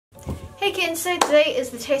Hey kittens, so today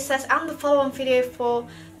is the taste test and the follow-on video for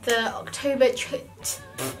the October Tokyo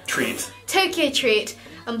Treat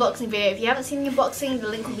unboxing video. If you haven't seen the unboxing, the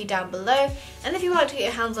link will be down below. And if you would like to get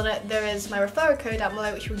your hands on it, there is my referral code down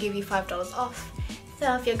below which will give you $5 off.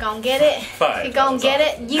 So if you're gonna get it,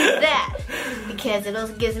 use that. Because it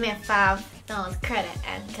also gives me a $5 credit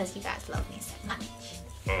and because you guys love me so much.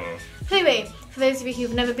 So anyway, for those of you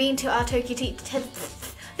who've never been to our Tokyo Treat,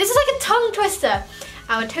 this is like a tongue twister.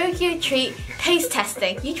 Our Tokyo Treat taste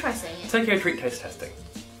testing. You try saying it. Tokyo Treat taste testing.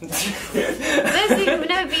 Those of you who've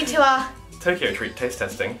never been to our Tokyo Treat taste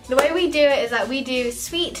testing. The way we do it is that we do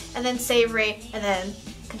sweet and then savoury and then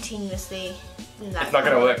continuously. It's not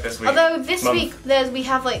going to work this week. Although this week we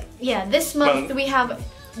have like, this month we have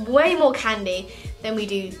way more candy than we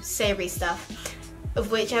do savoury stuff. Of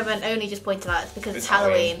which Ivon only just pointed out it's because it's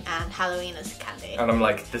Halloween and Halloween is candy. And I'm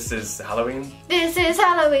like, this is Halloween? This is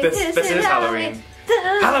Halloween. This is Halloween.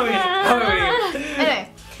 Halloween! Anyway,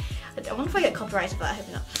 I wonder if I get copyrighted, but I hope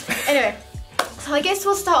not. Anyway, so I guess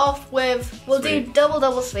we'll start off with, we'll do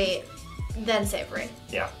double sweet, then savoury.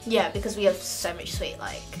 Yeah. Yeah, because we have so much sweet,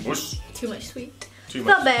 like, Whoosh. Too much sweet. Too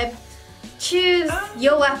much. So babe, choose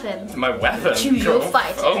your weapon. My weapon? Choose your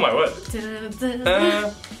fighter. Oh my word.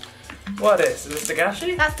 What is this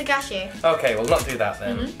Dagashi? That's Dagashi. Okay, we'll not do that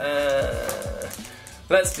then.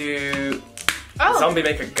 Let's do Zombie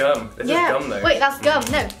Maker Gum. This is gum though. Wait, that's gum.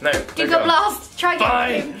 No. Do gum last. Try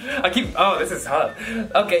again. Fine. Oh, this is hard.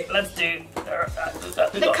 Okay, let's do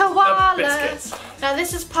the koala. Biscuits. Now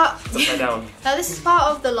this is part. Upside down. Now this is part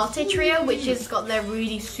of the Latte Trio, which has got their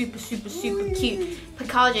really super cute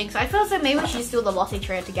packaging. So I feel like maybe we should just do the Latte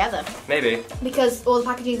Trio together. Maybe. Because all the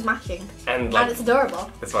packaging is matching. And it's adorable.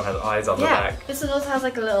 This one has eyes on the back. This one also has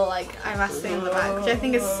like a little eyelash thing on the back, which I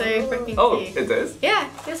think is so freaking cute. Oh, it does? Yeah,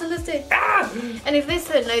 this one does too. Ah! And if this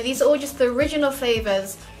don't know, these are all just the original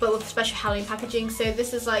flavours, but with special Halloween packaging. So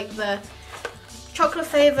this is like the chocolate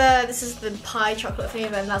flavour, this is the pie chocolate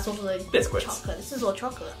flavour, and that's also the biscuits. Chocolate. This is all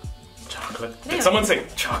chocolate. Chocolate? Anyway. Did someone say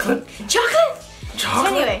chocolate? Chocolate!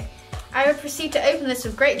 Chocolate? So anyway, I will proceed to open this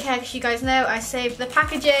with great care because you guys know I saved the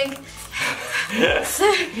packaging. So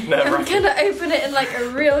I'm gonna open it in like a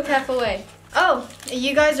real careful way. Oh, are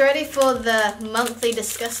you guys ready for the monthly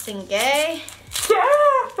disgusting gay?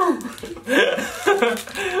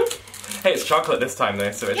 Hey, it's chocolate this time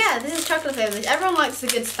though, so it's... Yeah, this is chocolate flavour. Everyone likes a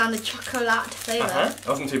good standard chocolate flavour. I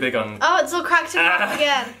wasn't too big on... Oh, it's all cracked up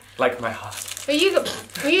again. Like my heart. But you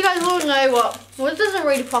guys all know well, it doesn't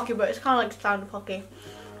really pocky, but it's kind of like standard pocky.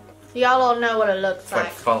 Y'all all know what it looks it's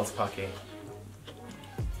like false pocky.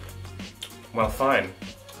 Well, fine.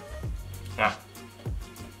 But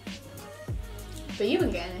you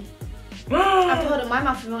wouldn't get any. I put it in my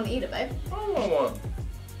mouth if you want to eat it, babe. Oh,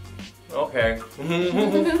 okay.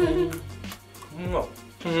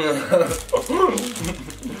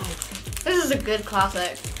 This is a good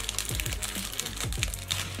classic.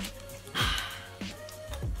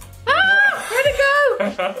 Where'd it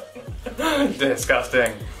go?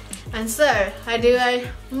 Disgusting. And so, I do a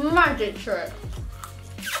magic trick.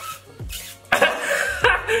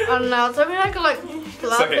 And now, so I can like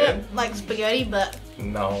slap it like spaghetti, but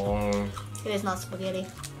no, it is not spaghetti.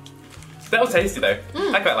 That was tasty though.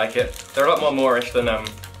 I quite like it. They're a lot more Moorish than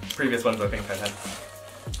previous ones I think I've had.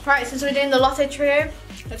 Right, since we're doing the Latte Trio,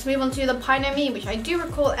 let's move on to the Pie No Me, which I do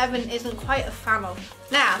recall Ivon isn't quite a fan of.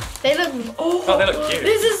 Now, they look... Oh, they look cute.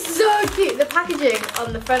 This is so cute. The packaging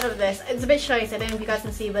on the front of this, it's a bit shiny, so I don't know if you guys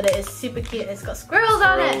can see, but it is super cute. It's got squirrels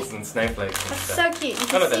on it. Squirrels and snowflakes. That's so cute. You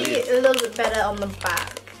can see it a little bit better on the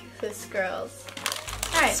back for squirrels.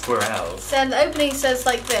 Alright. Squirrels. So the opening says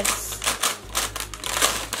like this.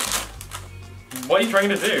 What are you trying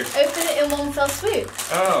to do? Open it in one fell swoop.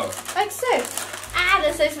 Oh. Like so. Ah,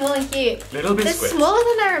 they're so small and cute. Little biscuits. They're smaller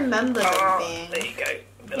than I remember them being. There you go.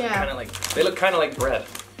 They look kind of like bread.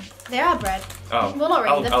 They are bread. Oh. Well, not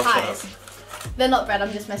really. They're pies. They're not bread.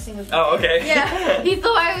 I'm just messing with them. Oh, okay. Yeah. He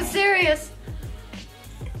thought I was serious.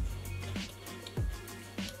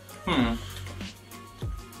 Oh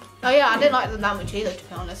yeah, I didn't like them that much either, to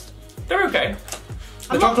be honest. They're okay.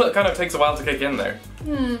 The chocolate kind of takes a while to kick in though.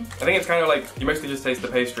 I think it's kind of like you mostly just taste the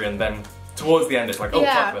pastry and then towards the end it's like, oh,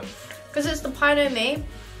 chocolate. Because it's the Pie No Me,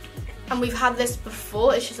 and we've had this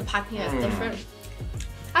before, it's just a packaging that's different.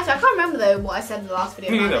 Actually, I can't remember though what I said in the last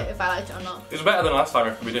video about it, if I liked it or not. It was better than last time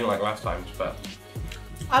if we didn't like last time, but...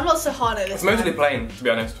 I'm not so hard at this. It's mostly plain, to be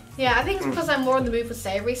honest. Yeah, I think it's because I'm more in the mood for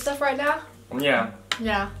savoury stuff right now. Yeah.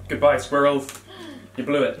 Yeah. Goodbye, squirrels. You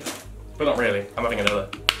blew it. But not really. I'm having another.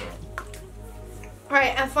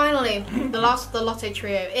 Right, and finally, the last of the Latte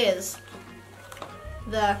Trio is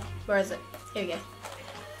the... Where is it? Here we go.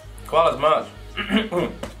 Koala's March.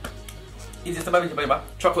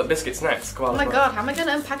 Chocolate biscuit snacks. Oh my god, how am I going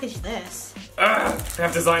to unpackage this? They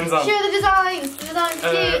have designs on. Show the designs! The designs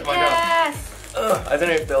are cute! My yes! God. I don't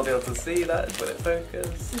know if they'll be able to see that. Will it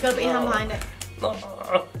focus? You've got to put your hand behind it. No.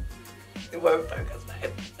 It won't focus,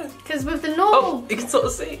 babe. Because with the normal... Oh, you can sort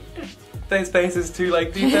of see. Those faces too,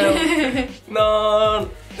 like, detailed. No.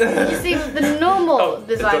 You see, with the normal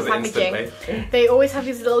design packaging, instantly. they always have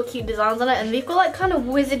these little cute designs on it, and they've got like kind of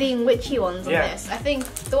wizardy and witchy ones on this. I think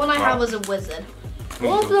the one I had was a wizard.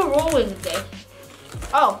 What was the rolling thing?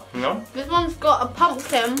 Oh, no. This one's got a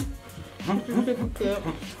pumpkin.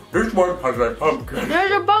 This one has a pumpkin.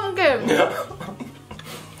 There's a pumpkin. Yeah.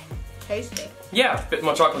 Tasty. Yeah, a bit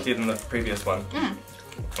more chocolatey than the previous one.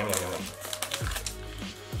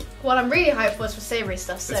 What I'm really hyped for is for savoury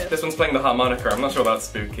stuff, so... This one's playing the harmonica. I'm not sure about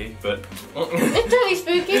spooky, but... It's totally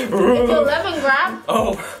spooky. It's a lemongrab.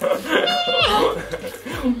 Oh!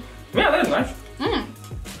 Yeah, that is nice.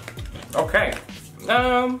 Okay.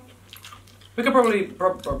 We could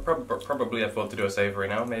probably afford to do a savoury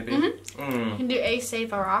now, maybe. You can do a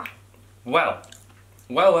savoury. Well.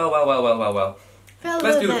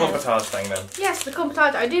 Let's do the compotage thing then. Yes, the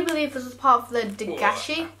compotage. I do believe this is part of the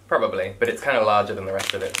dagashi. Probably, but it's kind of larger than the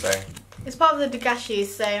rest of it, so... It's part of the dagashi,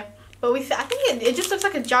 so... But I think it just looks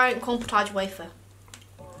like a giant compotage wafer.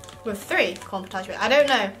 With 3 compotage wafers. I don't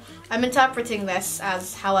know. I'm interpreting this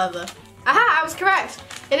as however. Aha! I was correct!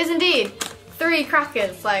 It is indeed 3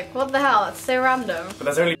 crackers. Like, what the hell? That's so random. But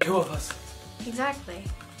there's only 2 of us. Exactly.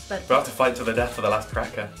 But we'll have to fight to the death for the last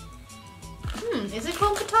cracker. Is it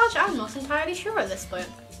compotage? I'm not entirely sure at this point.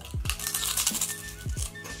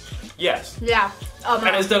 Yes. Yeah.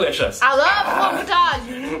 And it's delicious. I love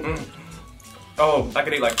compotage! Oh, I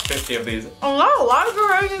could eat like 50 of these. Oh no, why is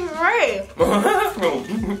there only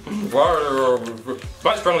 3?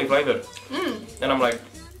 Quite strongly flavoured. And I'm like,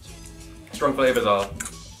 strong flavours are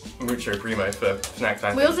mucho primo for snacks, I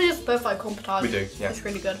think. We also just both like compotage. We do, yeah. It's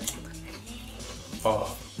really good.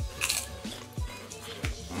 Oh.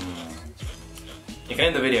 You can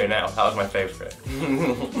end the video now. That was my favourite.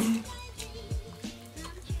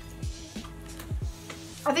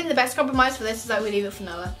 I think the best compromise for this is that we leave it for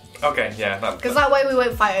Noah. Okay, yeah. Because that way we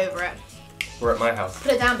won't fight over it. We're at my house.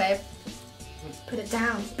 Put it down, babe. Put it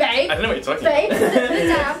down. Babe! I don't know what you're talking about. Babe, put it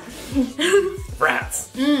down. Rats!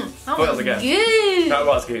 That was again. Good. That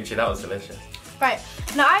was Gucci. That was delicious. Right.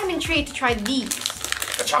 Now I'm intrigued to try these.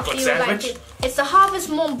 A chocolate sandwich? Like it's the Harvest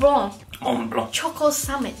Mont Blanc. Mont Blanc. Chocolate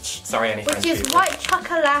sandwich. Sorry, any French Which is people. white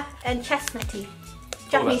chocolate and chestnutty.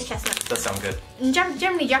 Japanese chestnut. Does sound good.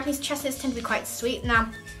 Generally, Japanese chestnuts tend to be quite sweet.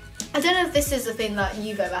 Now, I don't know if this is a thing that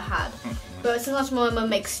you've ever had, but sometimes my mum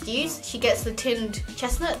makes stews. She gets the tinned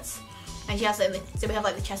chestnuts, and she has it in the, so we have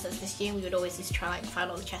like the chestnuts in the stew, and we would always just try like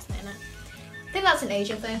find all the chestnut in it. I think that's an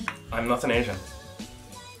Asian thing. I'm not an Asian.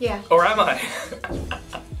 Yeah. Or am I?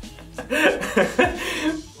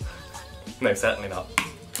 No, certainly not.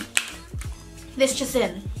 This just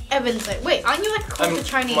in. Evan's like, wait, aren't you like a culture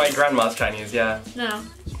Chinese? My grandma's Chinese, yeah. No.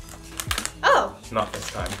 Oh. Not this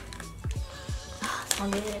time. So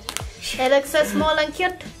good. They look so small and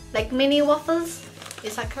cute, like mini waffles.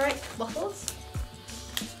 Is that correct? Waffles?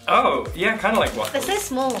 Oh, yeah, kind of like waffles. They're so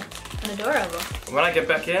small and adorable. When I get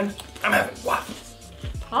back in, I'm having waffles.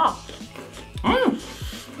 Oh.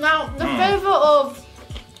 Now, the flavour of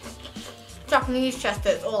Japanese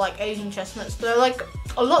chestnuts or like Asian chestnuts, they're like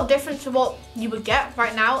a lot different to what you would get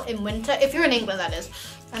right now in winter, if you're in England that is.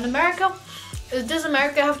 And America, does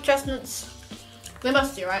America have chestnuts? They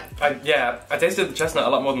must do, right? Yeah, I tasted the chestnut a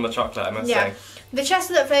lot more than the chocolate, I must say. The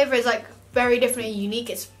chestnut flavour is like very different and unique.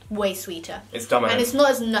 It's way sweeter. It's dominant. And it's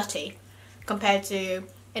not as nutty compared to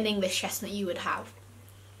an English chestnut you would have.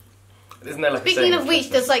 Isn't there like Speaking of which,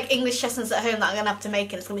 there's like English chestnuts at home that I'm going to have to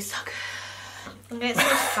make and it's going to be so good. I'm going to get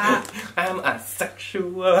so fat. I'm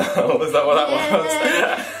asexual. Is that what that was?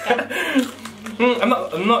 Yeah. I'm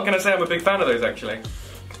not going to say I'm a big fan of those actually.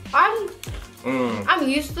 I'm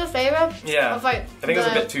used to the flavour. Yeah. Of, like, I think it was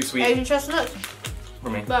a bit too sweet. Asian chestnuts. For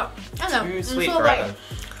me. But I don't know. Too sweet sort for of Ivon.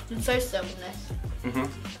 I'm so still with this.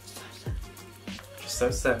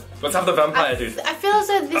 So. Let's have the vampire dude. I feel as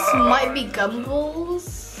though this might be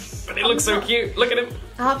gumballs. But he looks so cute. Look at him.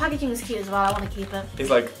 Our packaging is cute as well. I want to keep it. He's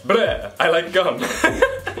like, bleh, I like gum. But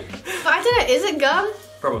I don't know. Is it gum?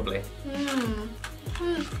 Probably.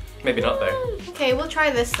 Maybe not though. Okay, we'll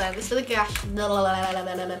try this then. This is the gash.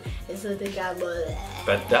 This is the gash.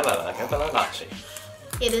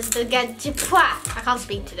 It is the gash. I can't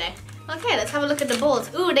speak today. Okay, let's have a look at the balls.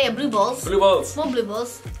 Ooh, they are blue balls. Blue balls. More blue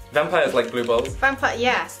balls. Vampires like blue balls.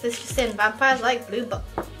 Yes, this just in. Vampires like blue balls.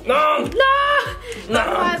 No!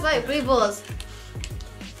 Vampires like blue balls.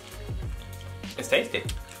 It's tasty.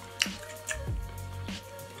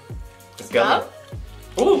 gum.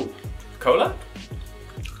 Ooh, cola?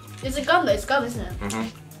 It's a gum though, it's gum, isn't it?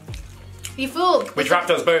 Mm-hmm. You fool. We trapped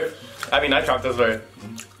us both. I mean, I trapped us both.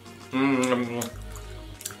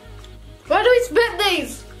 Why do we split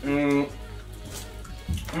these?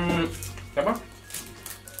 Come on.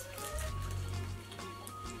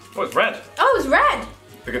 Oh, it's red. Oh, it's red.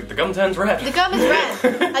 The gum turns red. The gum is red.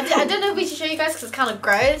 I don't know if we should show you guys because it's kind of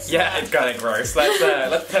gross. Yeah, it's kind of gross. Let's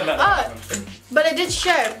pretend that. Oh, but it did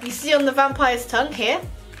show. You see on the vampire's tongue here?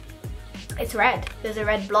 It's red. There's a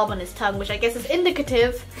red blob on his tongue, which I guess is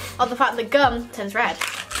indicative of the fact that gum turns red.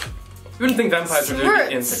 You wouldn't think vampires would really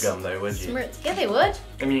be into gum though, would you? Smirts. Yeah, they would.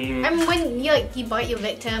 I mean, when you bite your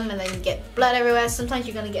victim and then you get blood everywhere, sometimes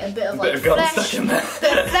you're gonna get a bit of like gum flesh, stuck in there.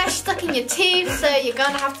 bit of flesh stuck in your teeth, so you're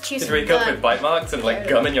gonna have to choose. If you wake up with bite marks and like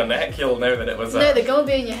gum in your neck, you'll know that it was. No, the gum will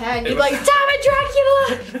be in your hair, and you'll be like, "Damn it,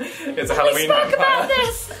 Dracula! It's a Halloween vampire." About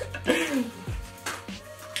this.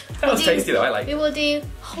 That was tasty though. I like. We will do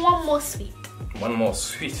one more sweet. One more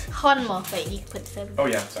sweet. One more. Wait, you can put this in. Oh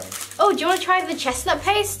yeah, sorry. Oh, do you want to try the chestnut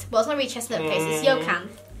paste? Well, it's not really chestnut paste, it's yokan.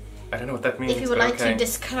 I don't know what that means. If you would like to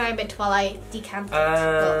describe it while I decant it.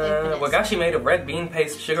 Wagashi made of red bean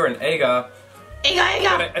paste, sugar, and agar.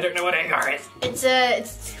 Agar! I don't know what agar is. It's a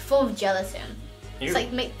form of gelatin. It's like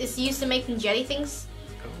it's used in making jelly things.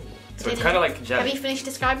 Oh. So it's kind of like jelly. Have you finished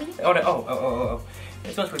describing it? Oh no! Oh!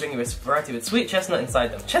 It's much with a variety with sweet chestnut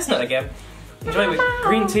inside them. Chestnut again. Enjoy with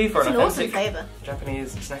green tea for an authentic awesome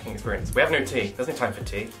Japanese snacking experience. We have no tea. There's no time for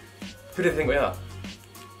tea. Who do you think we are?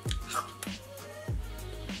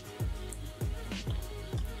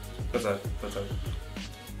 That's a.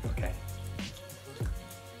 Okay.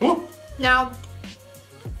 Ooh. Now,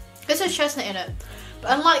 this has chestnut in it,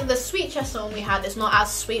 but unlike the sweet chestnut one we had, it's not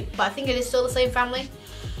as sweet. But I think it is still the same family.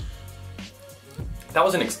 That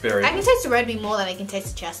was an experience. I can taste the red bean more than I can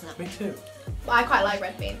taste the chestnut. Me too. But I quite like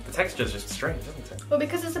red bean. The texture's just strange, isn't it? Well,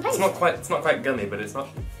 because it's a paste. It's not quite gummy, but it's not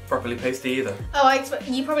properly pasty either. Oh,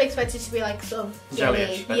 you probably expect it to be like sort of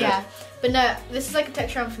jelly. Yeah. But no, this is like a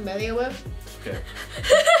texture I'm familiar with. Good.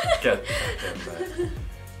 Good.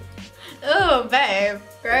 Oh, babe.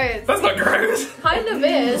 Gross. That's not gross. Kind of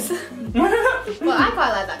is. Well, I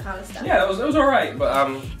quite like that kind of stuff. Yeah, it was alright, but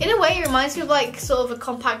in a way, it reminds me of like sort of a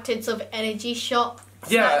compacted sort of energy shot.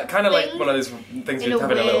 Yeah, kind of like one of those things you'd have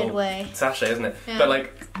in a little sachet, isn't it? Yeah. But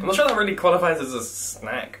like, I'm not sure that really qualifies as a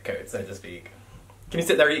snack code, so to speak. Can you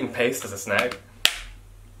sit there eating paste as a snack?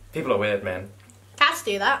 People are weird, man. Cats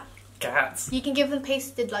do that. Cats. You can give them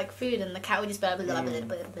pasted like food, and the cat would just blah, blah, blah, blah, blah,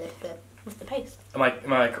 blah, blah, with the paste. Am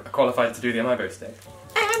I qualified to do the amiibo stick?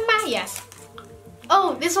 Yes.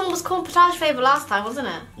 Oh, this one was corn potage flavour last time, wasn't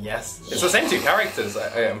it? Yes. It's the same two characters,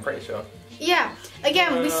 I'm pretty sure. Yeah.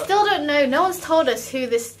 Again, we still don't know. No one's told us who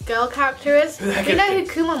this girl character is. We know who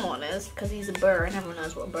Kumamon is, because he's a burr, and everyone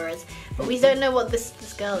knows what a burr is. But we don't know what this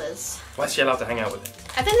girl is. Why is she allowed to hang out with it?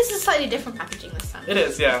 I think this is slightly different packaging this time. It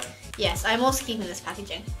is, yeah. Yes, I'm also keeping this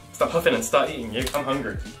packaging. Stop huffing and start eating, you. I'm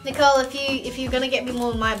hungry. Nicole, if you're gonna get me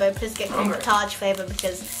more Amiibo, please get corn potage flavour,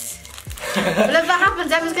 because whenever that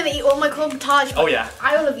happens, Emma's gonna eat all my corn potage. Oh yeah.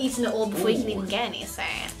 I will have eaten it all before you can even get any, so.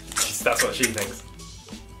 That's what she thinks.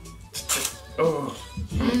 Oh.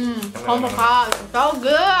 Corn potage, so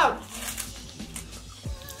good.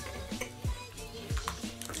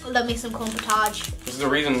 Love me some corn potage. This is the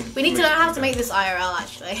reason. We need to learn how to make this IRL,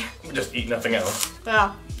 actually. Just eat nothing else.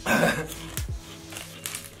 Yeah.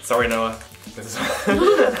 Sorry, Noah. You guys have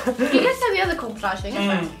the other corn potage thing,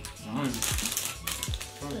 isn't it?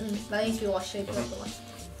 That needs to be washed.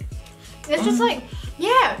 It's just like,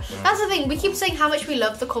 yeah, that's the thing. We keep saying how much we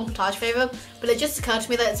love the corn potage flavour, but it just occurred to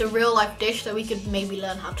me that it's a real life dish that we could maybe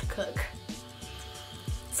learn how to cook.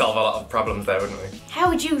 Solve a lot of problems there, wouldn't we? How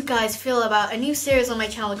would you guys feel about a new series on my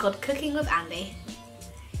channel called Cooking with Andie?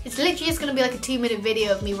 It's literally just going to be like a 2-minute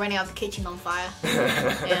video of me running out the kitchen on fire.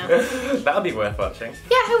 Yeah. That would be worth watching.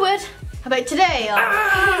 Yeah, I would. How about today?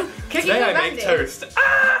 Cooking today with I make toast.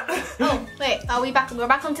 Oh, wait, are we back? We're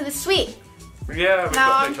back onto the sweet. Yeah,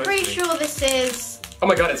 now I'm pretty sure this is... Oh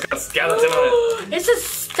my god, it's got a skeleton on it. It's a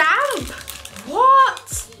stamp! What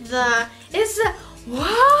the... It's a...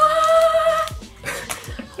 What?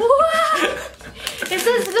 What? It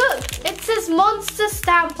says, look, it says monster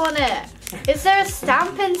stamp on it. Is there a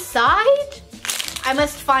stamp inside? I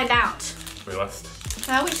must find out. We must.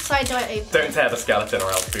 Now, which side do I open? Don't tear the skeleton or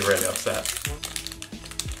I'll be really upset.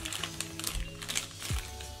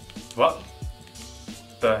 What?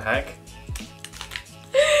 The heck?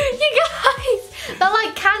 You guys! They're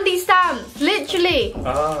like candy stamps, literally.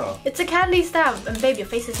 Oh. It's a candy stamp. And babe, your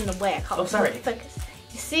face is in the way. I can't sorry. focus.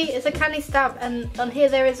 You See, it's a candy stamp, and on here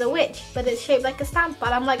there is a witch, but it's shaped like a stamp.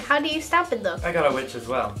 But I'm like, how do you stamp it though? I got a witch as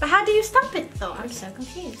well. But how do you stamp it though? I'm so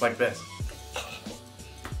confused. Like this.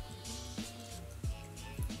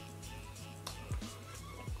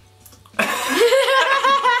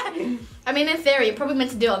 I mean, in theory, you're probably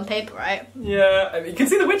meant to do it on paper, right? Yeah, I mean, you can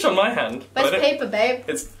see the witch on my hand. But it's paper, babe.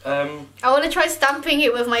 It's, I want to try stamping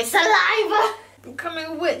it with my saliva. Becoming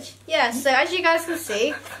a witch. Yeah, so as you guys can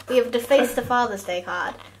see, we have defaced the Father's Day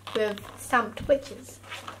card with stamped witches.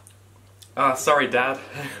 Ah, sorry, Dad.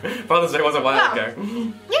 Father's Day was a while ago.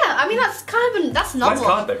 Yeah, I mean, that's kind of, that's novel. Nice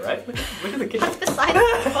card though, right? Look at the kid. That's beside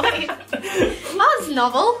the point. That's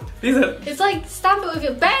novel. These are... It's like, stamp it with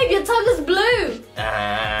your, babe, your tongue is blue.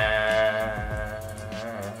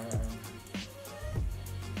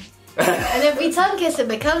 And if we tongue kiss, it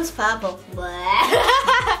becomes purple.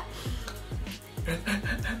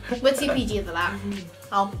 We're too PG for that.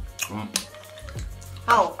 Oh.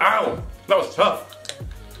 Oh. Ow! That was tough.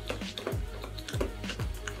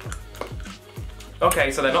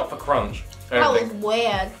 Okay, so they're not for crunch. That was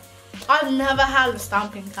weird. I've never had a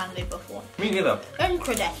stamping candy before. Me neither.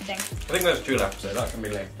 Interesting. I think there's 2 left, so that can be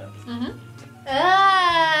later.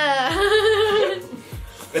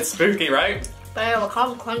 It's spooky, right? But I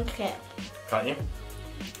can't crunch it. Can't you?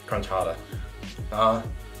 Crunch harder. Ow!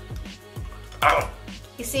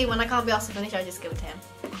 You see, when I can't be asked to finish, I just give it to him.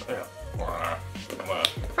 Yeah.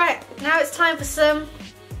 Right, now it's time for some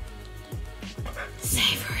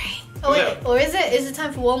savoury. Oh wait, or is it? Is it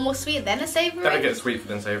time for one more sweet, then a savoury? Better get sweet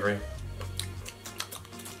than savoury.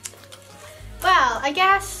 Well, I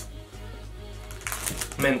guess...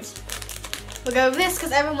 Mint. We'll go with this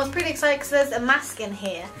because everyone was pretty excited because there's a mask in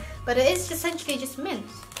here. But it is essentially just mint.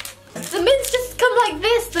 The mints just come like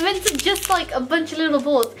this. The mints are just like a bunch of little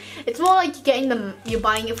balls. It's more like you're getting them, you're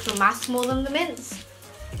buying it for the mask more than the mints.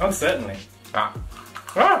 Oh, certainly.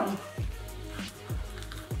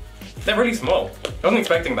 They're really small. I wasn't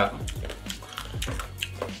expecting that.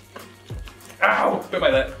 Ow! Bit my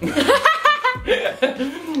lip.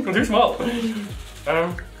 I'm too small.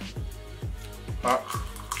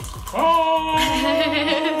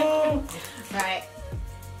 Right.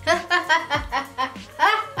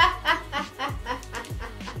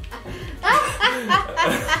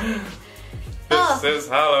 This is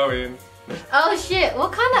Halloween. Oh shit!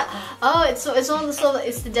 What kind of? Oh, it's on the sort of,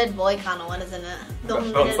 it's the dead boy kind of one, isn't it? The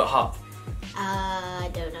ones that hop. I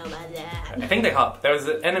don't know about that. I think they hop. There was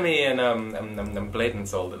an enemy in Blade and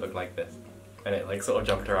Soul that looked like this, and it like sort of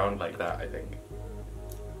jumped around like that. I think.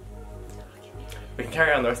 We can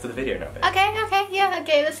carry on the rest of the video now. Babe. Okay, yeah,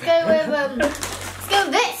 okay. Let's go with let's go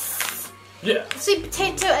with this. Yeah. Sweet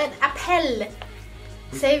potato and apple.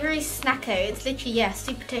 Savoury snacko. It's literally, yeah,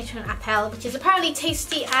 sweet potato and apple, which is apparently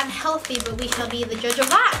tasty and healthy, but we shall be the judge of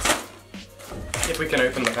that. If we can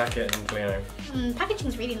open the packet and, you know.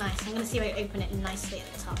 Packaging's really nice. I'm going to see if I can open it nicely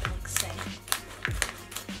at the top, like so.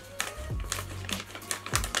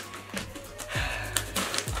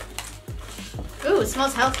 Ooh, it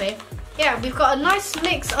smells healthy. Yeah, we've got a nice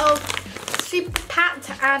mix of sweet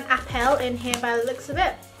potato and apple in here by the looks of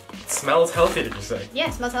it. It smells healthy, did you say? Yeah,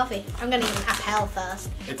 it smells healthy. I'm going to eat an apple first.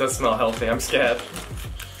 It does smell healthy, I'm scared.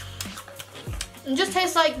 It just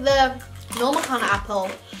tastes like the normal kind of apple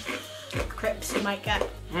crisps you might get.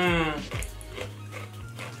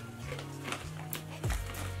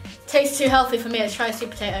 Tastes too healthy for me. Let's try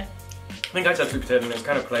sweet potato. I think I said sweet potato and it's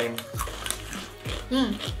kind of plain.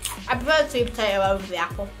 I prefer sweet potato over the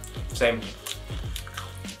apple. Same.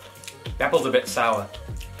 The apple's a bit sour.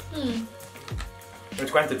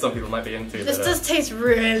 Which granted some people might be into. This does taste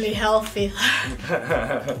really healthy.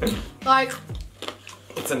 Like,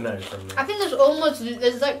 it's a no from me. I think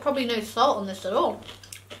there's like probably no salt on this at all.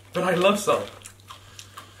 But I love salt.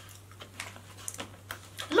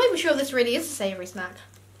 I'm not even sure if this really is a savoury snack.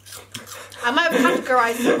 I might have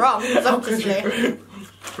categorised it wrong, obviously.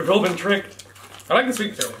 We've all been tricked. I like the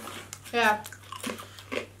sweet potato. Yeah.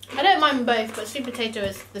 I don't mind both, but sweet potato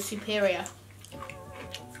is the superior.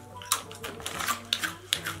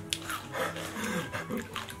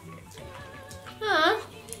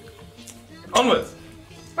 Onwards.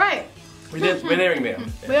 Right. We're nearing the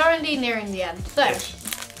end. We are indeed nearing the end. So,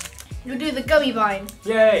 we'll do the gummy vine.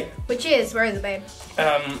 Yay. Which is, where is it, babe?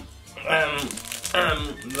 It's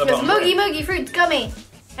Mogi Fruit Gummy.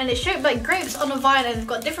 And it's shaped like grapes on a vine, and it's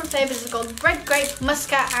got different flavours. It's got red grape,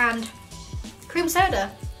 muscat, and cream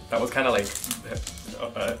soda. That was kind of like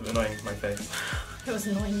annoying my face. It was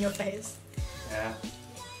annoying your face. Yeah.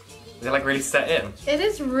 Is it like really set in? It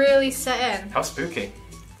is really set in. How spooky.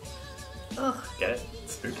 Ugh. Get it?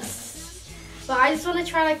 Spooky. But I just want to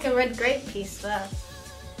try like a red grape piece first.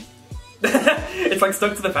 It's like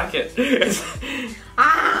stuck to the packet.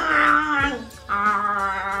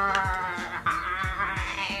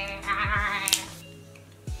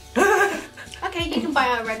 Okay, you can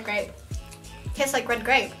buy a red grape. Tastes like red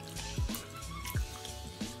grape.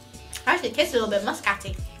 Actually, it tastes a little bit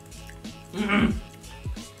muscatty. This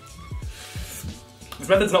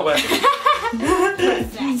method's not working.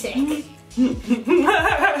 Pathetic.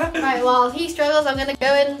 Right, while he struggles, I'm gonna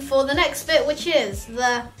go in for the next bit, which is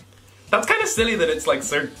the... That's kind of silly that it's like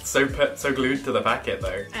so glued to the packet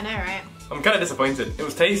though. I know, right? I'm kind of disappointed. It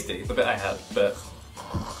was tasty, the bit I had, but...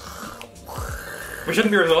 We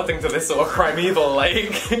shouldn't be resorting to this sort of primeval,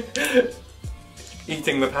 like,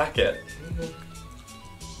 eating the packet.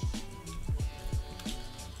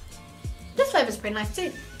 This flavour's pretty nice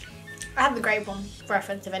too. I had the grape one for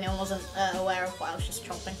reference if anyone wasn't aware of what I was just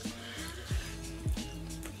chopping.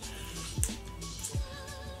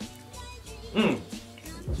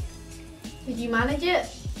 Did you manage it?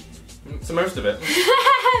 So most of it.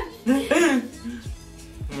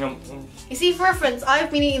 You see, for reference,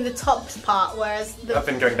 I've been eating the top part, whereas I've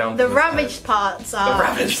been going down the ravaged parts are... The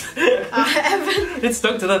ravaged? Evan. It's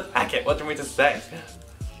stuck to the packet, what do you want me to say?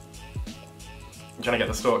 I'm trying to get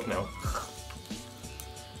the stalk now.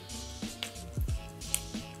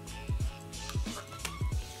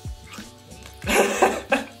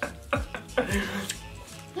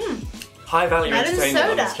 High value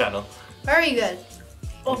entertainment on this channel. Very good.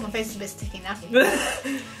 Oh, my face is a bit sticky now.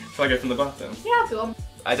 Shall I go from the bottom? Yeah, if you want.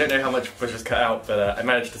 I don't know how much was just cut out, but I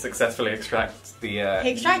managed to successfully extract the...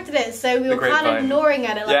 He extracted it, so we were kind of ignoring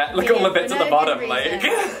it. Like, yeah, look at all the bits at the bottom, like...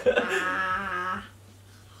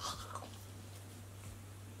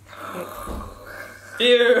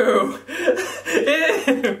 Ew!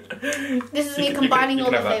 Ew! This is me combining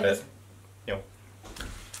all the flavours.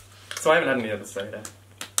 So I haven't had any other soda.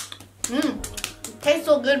 Tastes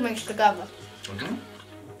all good mixed together.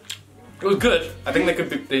 It was good. I think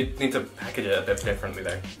they need to package it a bit differently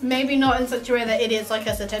though. Maybe not in such a way that idiots like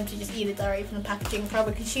us attempt to just eat it directly from the packaging,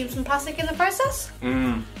 probably consume some plastic in the process.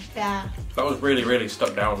 Yeah. That was really, really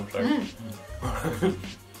stuck down. So.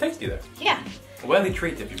 Tasty though. Yeah. A worthy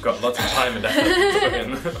treat if you've got lots of time and effort to put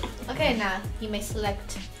in. Okay, now you may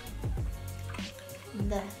select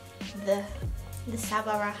the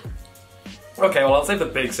Savara. Okay, well I'll save the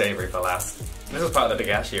big savoury for last. This is part of the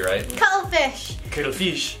Dagashi, right? Cuttlefish!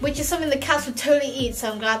 Cuttlefish! Which is something the cats would totally eat,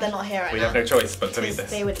 so I'm glad they're not here right now. We have no choice but to eat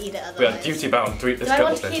this. They would eat it otherwise. We are duty bound to eat this cuttlefish. Do I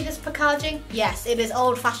want to cuttlefish. keep this packaging? Yes, it is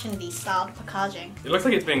old-fashioned style packaging. It looks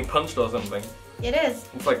like it's being punched or something. It is.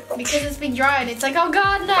 It's like... Because it's been dry and it's like, oh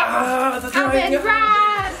god, no! I've been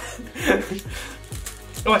dry!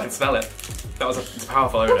 Oh, I can smell it. That was a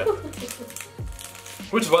powerful odour.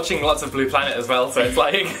 We're just watching lots of Blue Planet as well, so it's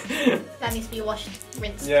like... That needs to be washed,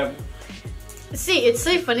 rinsed. Yeah. See, it's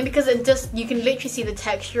so funny because it just, you can literally see the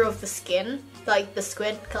texture of the skin, like the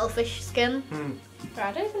squid, cuttlefish skin. Right,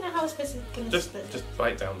 I don't even know how it's supposed to just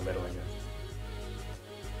bite down the middle,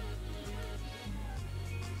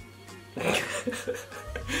 I guess.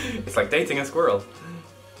 It's like dating a squirrel.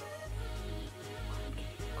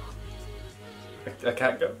 A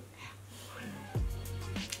cat go.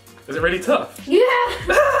 Is it really tough? Yeah!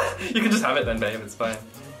 You can just have it then, babe, it's fine.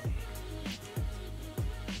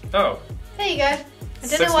 Oh. There you go. I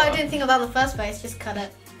don't know why I didn't think of that in the first place, just cut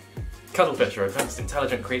it. Cuttlefish are most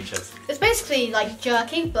intelligent creatures. It's basically like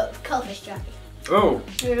jerky, but cuttlefish jerky. Oh.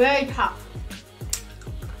 They're very tough.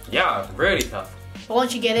 Yeah, really tough. But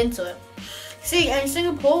once you get into it. See, in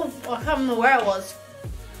Singapore, I can't remember where I was,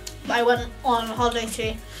 but I went on a holiday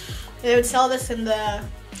to, they would sell this in the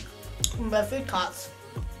food carts.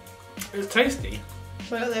 It was tasty.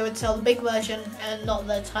 But they would sell the big version and not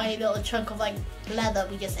the tiny little chunk of like leather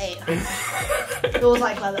we just ate. It was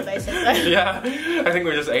like leather basically. Yeah, I think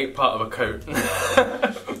we just ate part of a coat.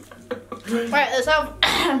 Right, let's have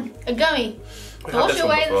a gummy. Wash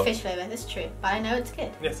away the fish flavour, that's true. But I know it's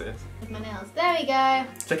good. Yes, it is. With my nails. There we go.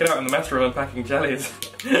 Check it out in the master of unpacking jellies.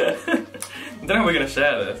 I don't know how we're going to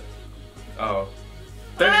share this. Oh.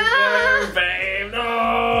 Don't babe,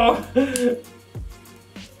 no!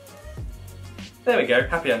 There we go,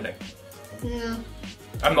 happy ending. Yeah.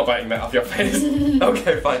 I'm not biting that off your face.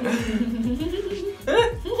 Okay, fine.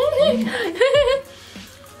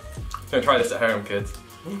 Don't try this at home, kids.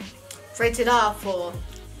 Rated R for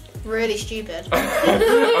really stupid.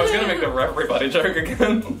 I was going to make the everybody joke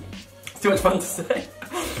again. It's too much fun to say.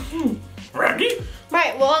 Raggy?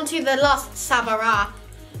 Right, we're on to the last Savara.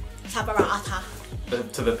 Savarata.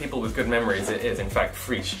 To the people with good memories, it is in fact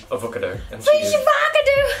friche avocado and Friche cheese.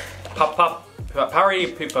 avocado! Pop,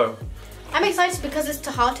 Pari Pipo. I'm excited because it's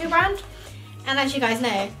Tahato brand, and as you guys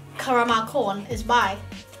know, caramel corn is by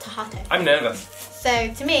potato. I'm nervous.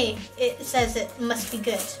 So to me, it says it must be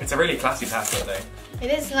good. It's a really classy pasta though.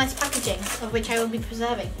 It is nice packaging, of which I will be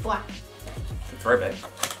preserving. Wow. Throw it.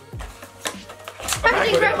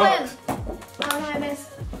 Packaging Brooklyn! Oh no, I missed.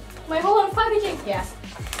 My whole packaging. Yes.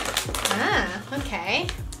 Ah, okay.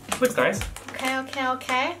 Looks nice.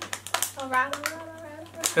 Okay. Alright.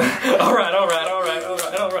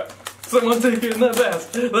 Alright. Someone taking the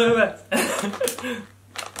best.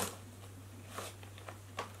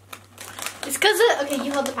 It's because okay,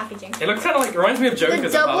 you hold the packaging. It looks kind of like, reminds me of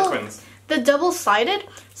Jokers and Harlequins. The double-sided.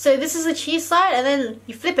 So this is the cheese side, and then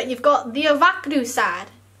you flip it and you've got the avocado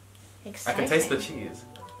side. Exciting. I can taste the cheese.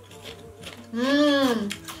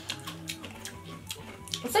 Mmm.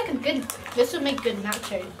 It's like a good, this would make good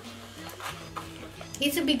nacho.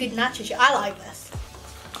 These would be good nacho. I like this.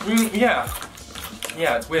 Yeah.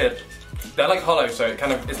 Yeah, it's weird. They're like hollow, so it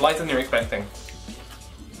kind of, it's lighter than you're expecting.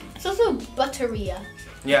 It's also butterier.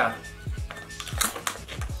 Yeah.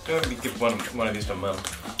 I'm going to give one of these to Mum.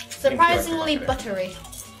 Surprisingly buttery.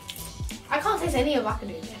 I can't taste any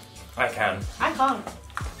avocado here. I can. I can't.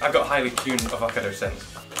 I've got highly tuned avocado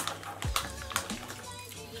sense.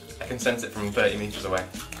 I can sense it from 30 meters away.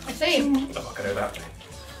 I see. Avocado that way.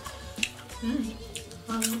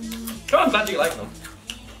 Oh, I'm glad you like them.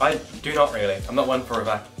 I do not really. I'm not one for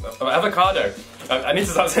avocado. I need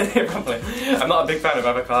to start saying it properly. I'm not a big fan of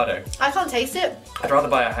avocado. I can't taste it. I'd rather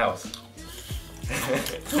buy a house.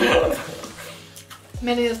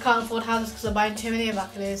 Many of us can't afford houses because they're buying too many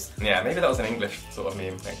avocados. Yeah, maybe that was an English sort of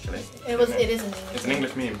meme, actually. It is an English. It's an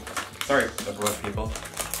English meme. Sorry, abroad people.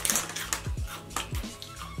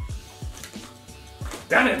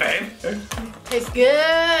 Damn it, babe! Tastes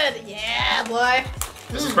good! Yeah, boy!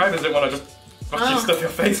 The subscribers don't want to just watch you stuff your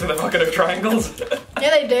face with avocado triangles. Yeah,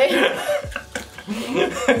 they do.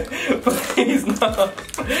 Please, no.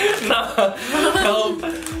 No! Help!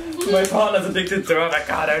 My partner's addicted to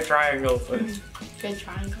avocado triangles. Good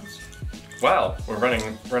triangles. Wow, we're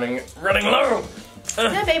running low!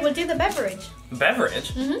 Yeah, babe, we'll do the beverage.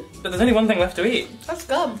 Beverage? But there's only one thing left to eat. That's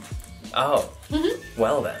gum. Oh.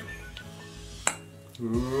 Well then.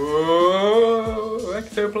 Ooh,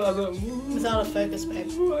 ectoplasm. It's out of focus,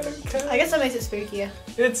 babe. Ooh, I don't care. I guess that makes it spookier.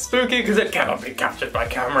 It's spooky because it cannot be captured by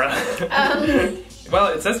camera. Well,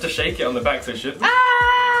 it says to shake it on the back, so should.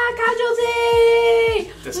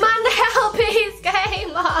 Casualty! Man, help! He's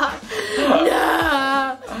gamer!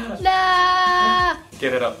 No!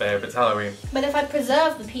 Give it up, babe. It's Halloween. But if I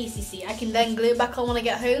preserve the PCC, I can then glue it back on when I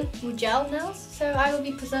get home with gel nails. So I will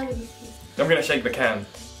be preserving the PCC. I'm gonna shake the can.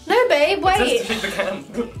 No, babe, wait. It says to shake the can.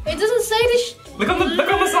 It doesn't say to look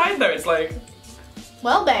on the side though. It's like.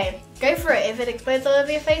 Well, babe, go for it. If it explodes all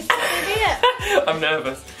over your face, so be it. I'm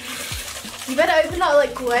nervous. You better open that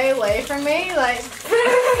like way away from me, like.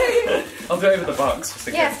 I'll do it over the box. Just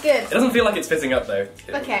in yes, case. good. It doesn't feel like it's fizzing up though.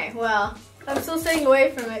 Okay, well, I'm still staying away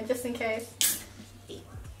from it just in case.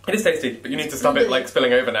 It is tasty, but you need to stop it like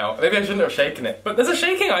spilling over now. Maybe I shouldn't have shaken it, but there's a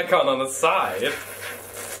shaking icon on the side.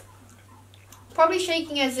 Probably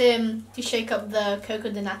shaking as to shake up the coco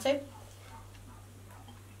de natto.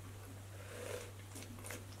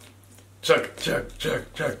 Chug, chug,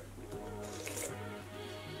 chug, chug.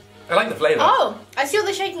 I like the flavour. Oh, I see what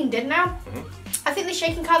the shaking did now. I think the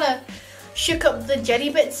shaking kind of shook up the jelly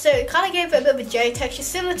bits, so it kind of gave it a bit of a jelly texture,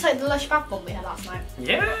 similar to like the Lush Bath bomb we had last night.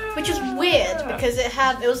 Yeah. Which was weird because it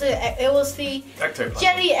was the ectoplasm.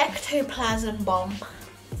 jelly ectoplasm bomb.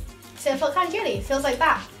 So it felt kind of jelly. It feels like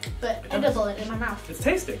that, but edible in my mouth. It's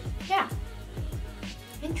tasty. Yeah.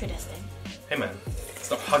 Interesting. Hey man,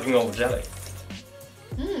 stop hugging all the jelly.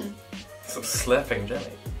 Stop slurping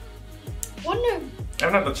jelly. Well, no. I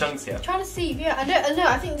haven't had the chunks yet. I'm trying to see. Yeah, I know.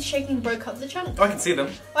 I think the shaking broke up the chunks. Oh, I can see them.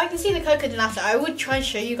 Well, I can see the coco de natto. I would try and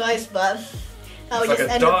show you guys, but that would it's just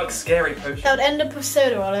like a dark, scary potion. That would end up with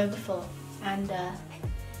soda all over the floor, and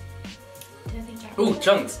don't think I ooh,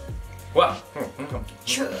 chunks. Wow.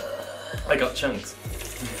 Sure. I got chunks.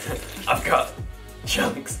 I've got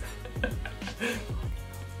chunks.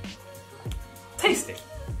 Tasty.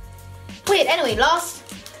 Wait, anyway, last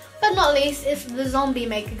but not least is the zombie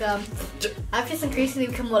maker gum. I've just increasingly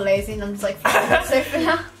become more lazy and I'm just like, so for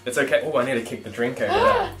now. It's okay. Oh, I need to kick the drink over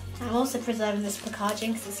there. I'm also preserving this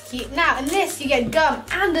packaging because it's cute. Now, in this you get gum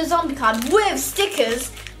and a zombie card with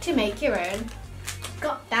stickers to make your own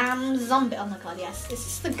goddamn zombie. Oh my god, yes. This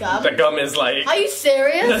is the gum. The gum is like... Are you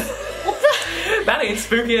serious? What the? That ain't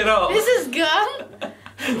spooky at all. This is gum?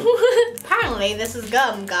 Apparently this is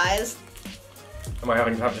gum, guys. Am I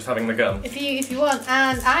just having the gum? If you want,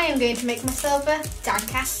 and I am going to make myself a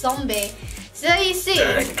dank-ass zombie. So you see,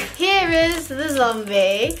 here is the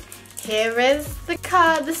zombie, here is the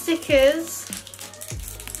card, the stickers,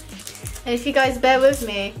 And if you guys bear with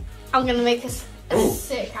me, I'm gonna make a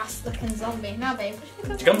sick ass looking zombie. Now, babe.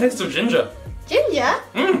 You can taste some ginger. Ginger?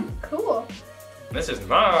 Mmm. Cool. This is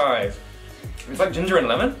nice. It's like ginger and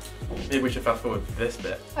lemon. Maybe we should fast forward this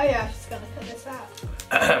bit. Oh yeah, I'm just gonna cut this out.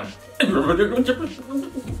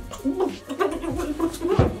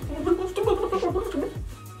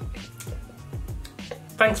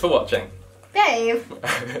 Thanks for watching. Babe.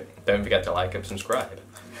 Don't forget to like and subscribe.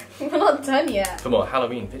 We're not done yet. For more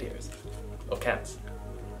Halloween videos of cats.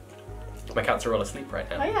 My cats are all asleep right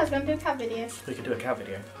now. Oh yeah, I was gonna do a cat video. We could do a cat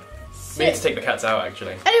video. We need to take the cats out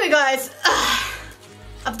actually. Anyway guys,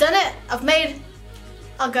 I've done it. I've made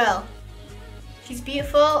a girl. She's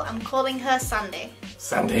beautiful. I'm calling her Sandy.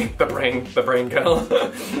 Sandy, the brain girl.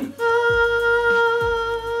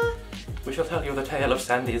 We shall tell you the tale of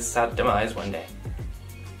Sandy's sad demise one day.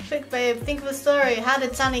 Quick babe, think of a story. How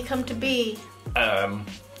did Sandy come to be?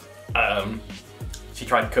 She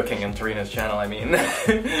tried cooking on Tarina's channel, I mean.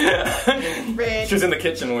 Rude. She was in the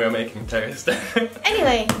kitchen when we were making toast.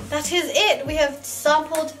 Anyway, that is it. We have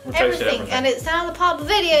sampled everything, and it's now the part of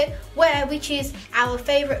the video where we choose our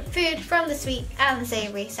favourite food from the sweet and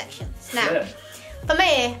savoury sections. Now, for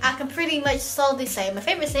me, I can pretty much solidly say my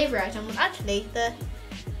favourite savoury item was actually the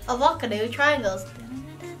avocado triangles.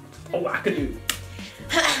 Avocado.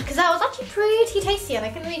 Because that was actually pretty tasty, and I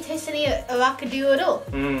couldn't really taste any avocado at all.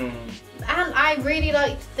 Mm. And I really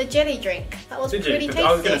liked the jelly drink. That was pretty tasty.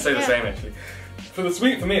 I was going to say the same actually. For the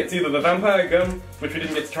sweet, for me, it's either the vampire gum, which we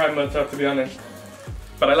didn't get to try much of, to be honest.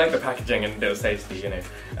 But I like the packaging and it was tasty, you know.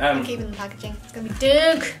 I'm keeping the packaging. It's going to be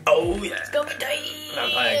Doug. Oh yeah. It's going to be Doug.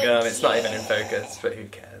 Vampire gum. It's not even in focus, but who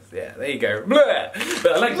cares? Yeah, there you go. Blah.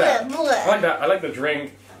 But I like that. Blah, blah. I like that. I like the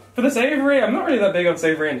drink. For the savoury, I'm not really that big on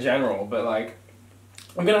savoury in general, but like,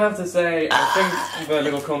 I'm gonna have to say, I think the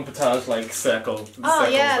little compotage like circle. Oh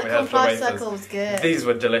yeah, the compotage circle was good. These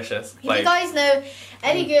were delicious. If you guys know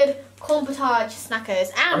any good compotage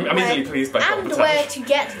snackos and I'm easily pleased by and where to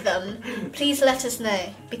get them, please let us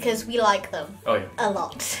know because we like them. Oh yeah. A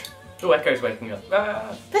lot. Oh, Echo's waking up.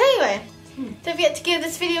 Ah. But anyway, don't forget to give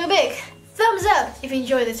this video a big thumbs up if you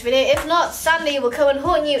enjoyed this video. If not, Sandy will come and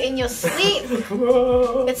haunt you in your sleep.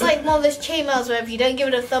 It's like one of those chainmails where if you don't give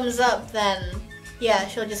it a thumbs up, then yeah,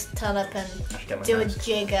 she'll just turn up and do a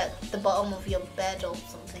jig at the bottom of your bed or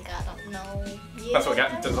something. I don't know. Yeah. That's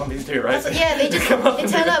what the zombies do, right? Yeah, they just turn up.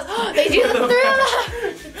 They do the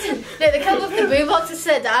thriller. No, they come up with the boombox and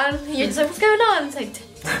sit down. You're just like, what's going on? It's like.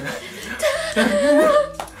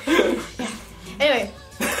 Yeah. Anyway,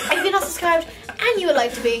 if you're not subscribed and you would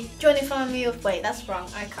like to be, join the family of. Wait, that's wrong.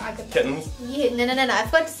 I could. Kittens. Yeah, no. I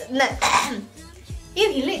forgot to say. No.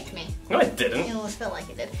 You licked me. No, I didn't. It almost felt like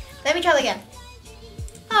it did. Let me try that again.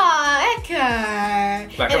 Aw,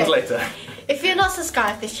 Echo! That comes later. If you're not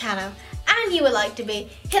subscribed to this channel and you would like to be,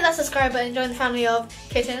 hit that subscribe button and join the family of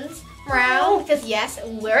kittens. Meow. Because yes,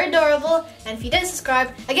 we're adorable. And if you don't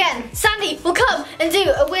subscribe, again, Sandy will come and do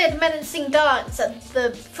a weird menacing dance at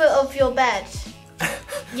the foot of your bed.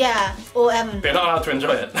 Yeah, or Evan. But you're not allowed to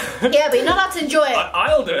enjoy it. Yeah, but you're not allowed to enjoy it.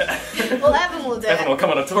 I'll do it. Well, Evan will do it. Evan will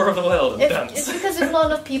come on a tour of the world and dance. It's because if not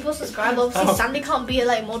enough people subscribe, obviously Sandy can't be at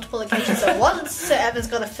like multiple occasions at once, so Evan's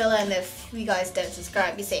got to fill in if you guys don't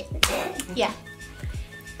subscribe, you see. Yeah.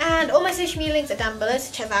 And all my social media links are down below,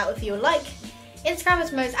 so check that out if you would like. Instagram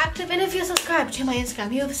is most active, and if you're subscribed to my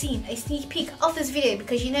Instagram, you'll have seen a sneak peek of this video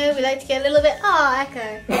because you know we like to get a little bit,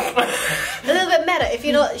 Echo. A little bit meta. If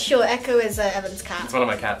you're not sure, Echo is Evan's cat. It's one of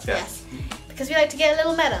my cats, yeah. Yes. Because we like to get a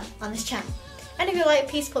little meta on this channel. And if you like,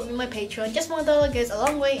 please support me on my Patreon. Just $1 goes a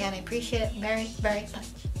long way, and I appreciate it very, very much.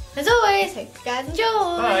 As always, hope you guys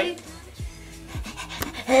enjoy.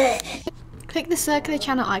 Bye. Click the circular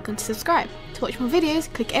channel icon to subscribe. To watch more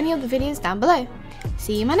videos, click any of the videos down below.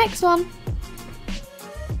 See you in my next one.